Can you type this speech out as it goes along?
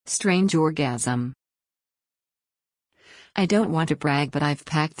Strange orgasm. I don't want to brag, but I've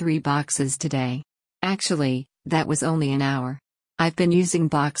packed 3 boxes today. Actually, that was only an hour. I've been using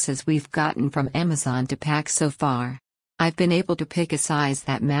boxes we've gotten from Amazon to pack so far. I've been able to pick a size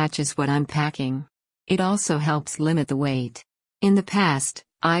that matches what I'm packing. It also helps limit the weight. In the past,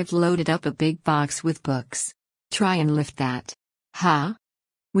 I've loaded up a big box with books. Try and lift that. Huh?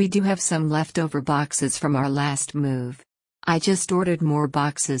 We do have some leftover boxes from our last move. I just ordered more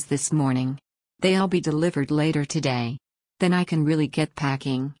boxes this morning. They'll be delivered later today. Then I can really get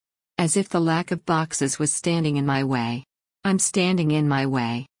packing. As if the lack of boxes was standing in my way. I'm standing in my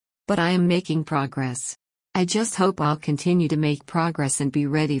way. But I am making progress. I just hope I'll continue to make progress and be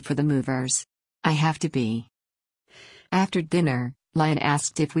ready for the movers. I have to be. After dinner, Lion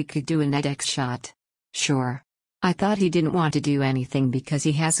asked if we could do an edX shot. Sure. I thought he didn't want to do anything because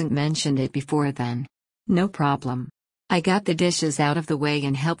he hasn't mentioned it before then. No problem. I got the dishes out of the way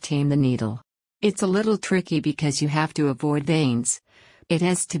and helped aim the needle. It's a little tricky because you have to avoid veins. It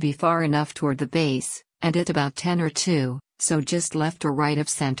has to be far enough toward the base, and at about 10 or 2, so just left or right of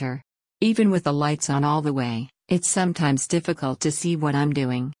center. Even with the lights on all the way, it's sometimes difficult to see what I'm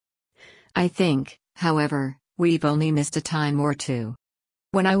doing. I think, however, we've only missed a time or 2.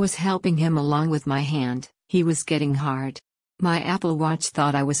 When I was helping him along with my hand, he was getting hard. My Apple Watch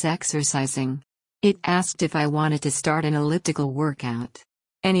thought I was exercising. It asked if I wanted to start an elliptical workout.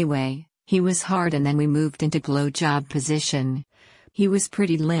 Anyway, he was hard and then we moved into blowjob position. He was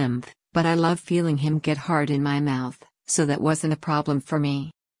pretty limp, but I love feeling him get hard in my mouth, so that wasn't a problem for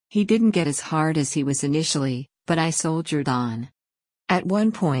me. He didn't get as hard as he was initially, but I soldiered on. At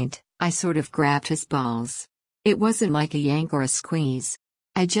one point, I sort of grabbed his balls. It wasn't like a yank or a squeeze.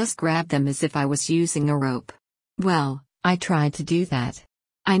 I just grabbed them as if I was using a rope. Well, I tried to do that.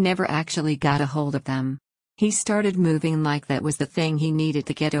 I never actually got a hold of them. He started moving like that was the thing he needed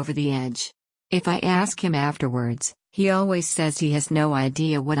to get over the edge. If I ask him afterwards, he always says he has no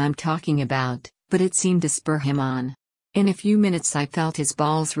idea what I'm talking about, but it seemed to spur him on. In a few minutes I felt his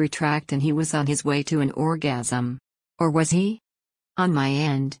balls retract and he was on his way to an orgasm. Or was he? On my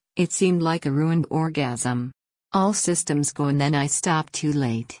end, it seemed like a ruined orgasm. All systems go and then I stopped too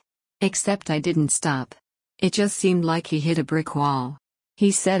late. Except I didn't stop. It just seemed like he hit a brick wall. He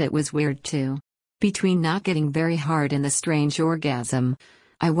said it was weird too. Between not getting very hard and the strange orgasm,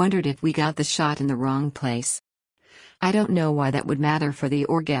 I wondered if we got the shot in the wrong place. I don't know why that would matter for the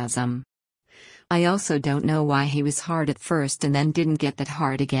orgasm. I also don't know why he was hard at first and then didn't get that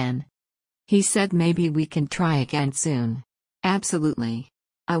hard again. He said maybe we can try again soon. Absolutely.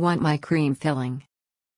 I want my cream filling.